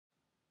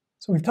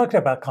So we've talked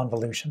about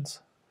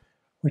convolutions.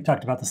 We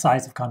talked about the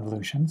size of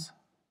convolutions.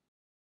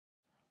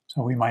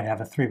 So we might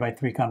have a 3 by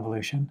 3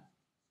 convolution.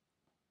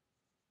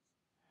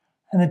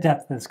 And the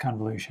depth of this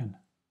convolution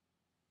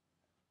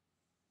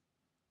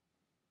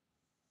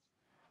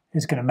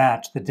is going to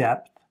match the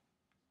depth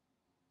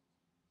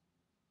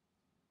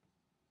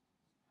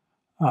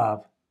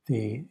of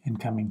the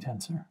incoming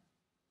tensor.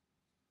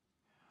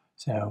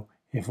 So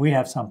if we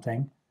have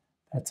something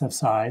that's of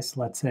size,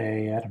 let's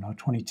say, I don't know,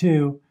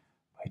 22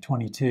 by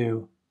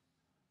 22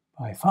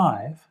 by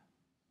 5,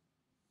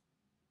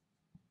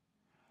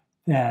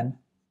 then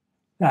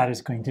that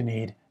is going to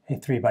need a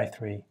 3 by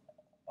 3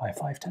 by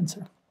 5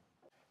 tensor.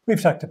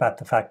 We've talked about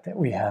the fact that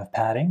we have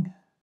padding,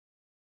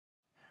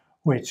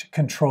 which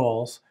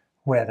controls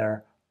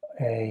whether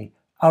an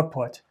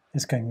output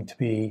is going to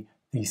be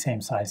the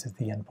same size as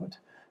the input.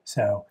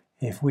 So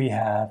if we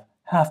have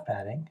half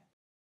padding,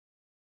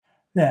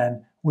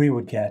 then we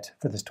would get,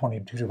 for this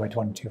 22 by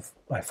 22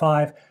 by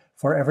 5,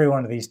 for every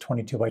one of these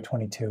 22 by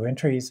 22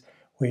 entries,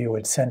 we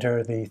would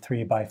center the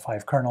 3 by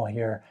 5 kernel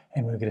here,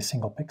 and we would get a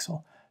single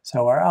pixel.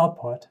 So our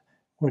output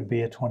would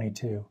be a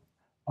 22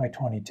 by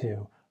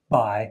 22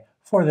 by,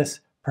 for this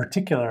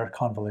particular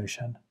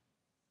convolution,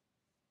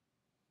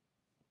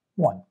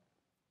 1.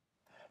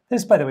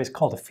 This, by the way, is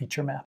called a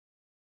feature map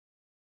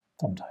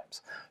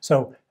sometimes.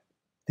 So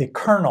the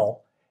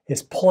kernel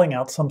is pulling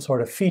out some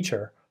sort of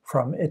feature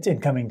from its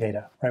incoming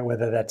data, right?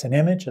 Whether that's an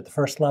image at the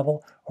first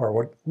level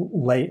or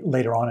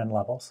later on in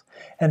levels.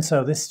 And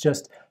so this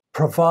just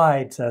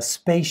provides a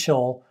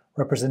spatial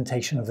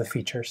representation of the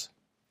features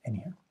in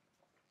here.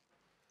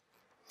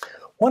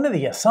 One of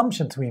the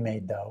assumptions we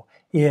made, though,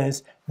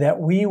 is that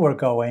we were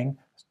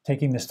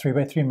taking this 3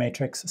 by 3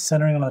 matrix,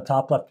 centering on the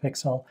top left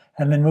pixel,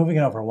 and then moving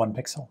it over 1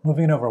 pixel,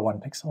 moving it over 1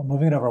 pixel,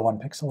 moving it over 1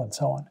 pixel, and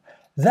so on.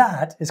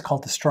 That is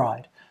called the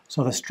stride.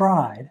 So the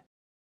stride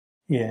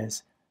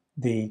is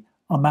the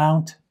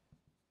amount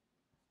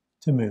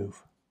to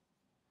move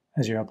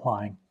as you're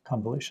applying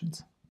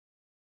convolutions.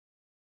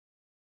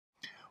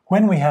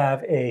 When we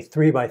have a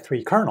 3 by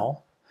 3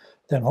 kernel,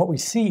 then what we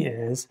see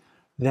is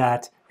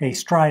that a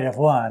stride of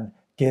 1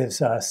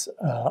 gives us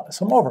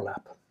some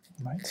overlap,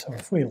 right? So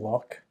if we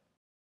look,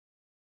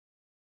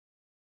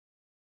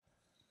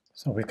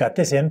 so we've got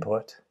this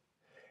input,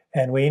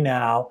 and we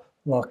now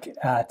look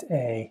at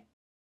a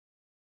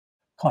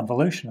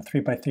convolution, a 3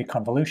 by 3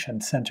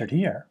 convolution centered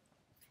here.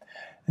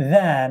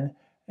 Then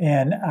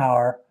in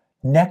our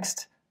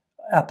next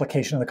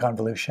application of the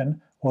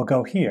convolution, we'll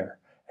go here,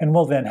 and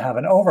we'll then have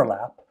an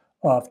overlap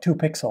of 2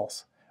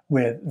 pixels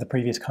with the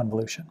previous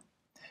convolution.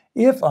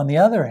 If, on the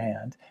other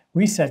hand,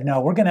 we said, no,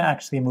 we're going to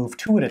actually move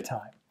 2 at a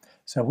time.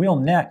 So we'll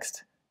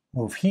next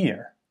move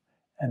here,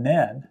 and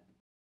then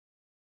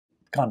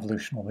the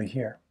convolution will be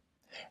here.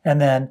 And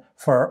then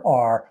for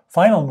our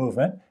final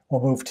movement,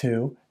 we'll move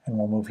 2, and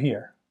we'll move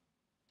here.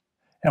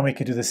 And we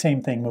could do the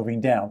same thing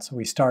moving down. So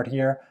we start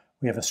here,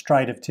 we have a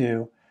stride of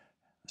 2,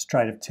 a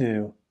stride of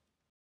 2.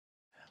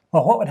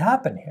 Well, what would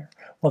happen here?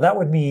 Well, that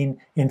would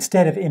mean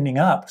instead of ending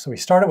up, so we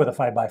started with a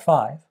 5 by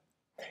 5,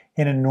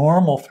 in a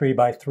normal 3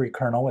 by 3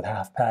 kernel with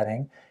half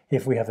padding,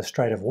 if we have a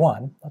stride of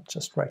 1, let's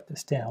just write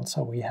this down.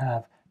 So we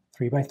have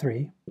 3 by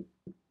 3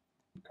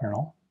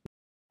 kernel,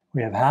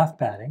 we have half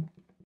padding,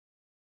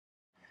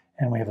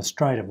 and we have a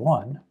stride of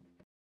 1.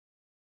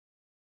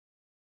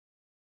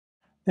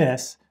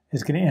 This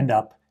is going to end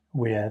up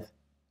with,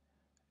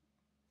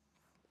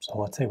 so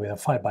let's say we have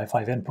a 5 by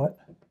 5 input.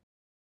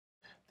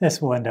 This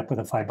will end up with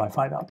a 5 by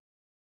 5 output.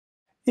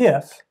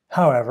 If,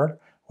 however,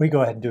 we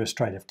go ahead and do a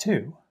stride of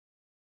 2,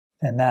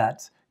 then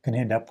that's going to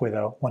end up with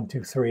a 1,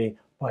 2, 3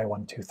 by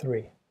 1, 2,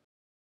 3.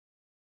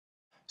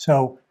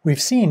 So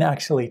we've seen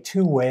actually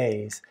 2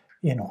 ways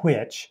in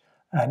which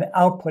an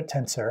output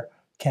tensor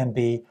can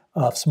be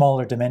of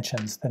smaller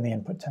dimensions than the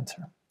input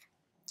tensor,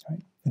 right,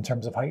 in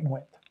terms of height and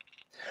width.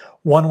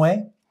 One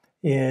way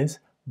is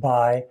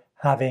by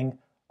having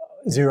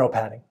 0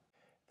 padding.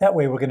 That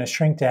way we're going to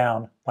shrink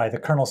down by the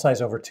kernel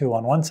size over 2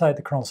 on one side,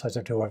 the kernel size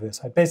over 2 over this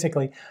side.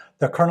 Basically,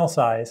 the kernel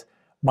size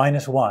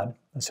minus 1,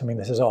 assuming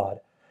this is odd,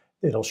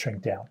 it'll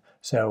shrink down.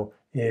 So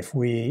if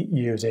we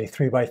use a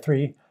 3 by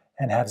 3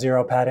 and have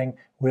 0 padding,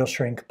 we'll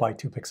shrink by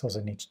 2 pixels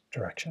in each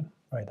direction,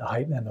 right? The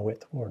height and the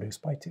width will reduce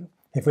by 2.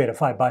 If we had a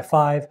 5 by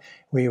 5,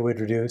 we would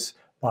reduce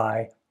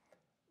by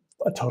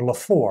a total of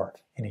 4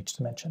 in each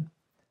dimension.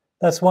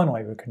 That's one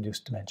way we can reduce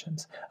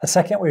dimensions. A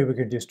second way we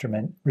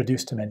can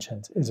reduce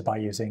dimensions is by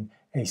using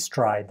a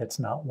stride that's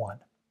not 1.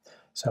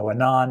 So a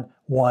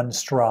non-1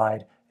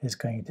 stride is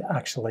going to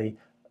actually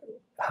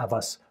have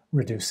us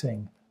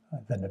reducing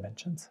the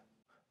dimensions.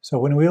 So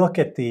when we look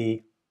at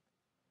the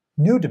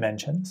new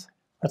dimensions,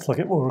 let's look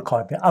at what we're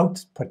calling the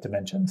output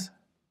dimensions.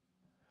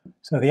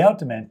 So the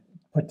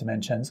output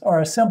dimensions are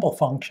a simple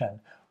function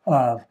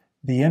of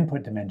the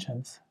input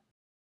dimensions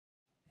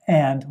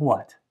and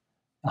what?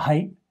 The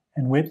height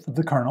and width of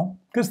the kernel,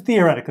 because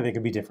theoretically they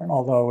could be different,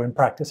 although in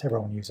practice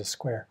everyone uses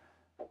square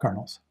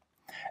kernels,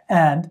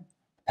 and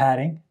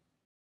padding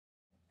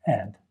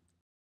and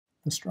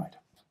the stride.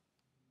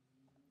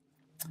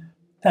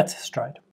 That's a stride.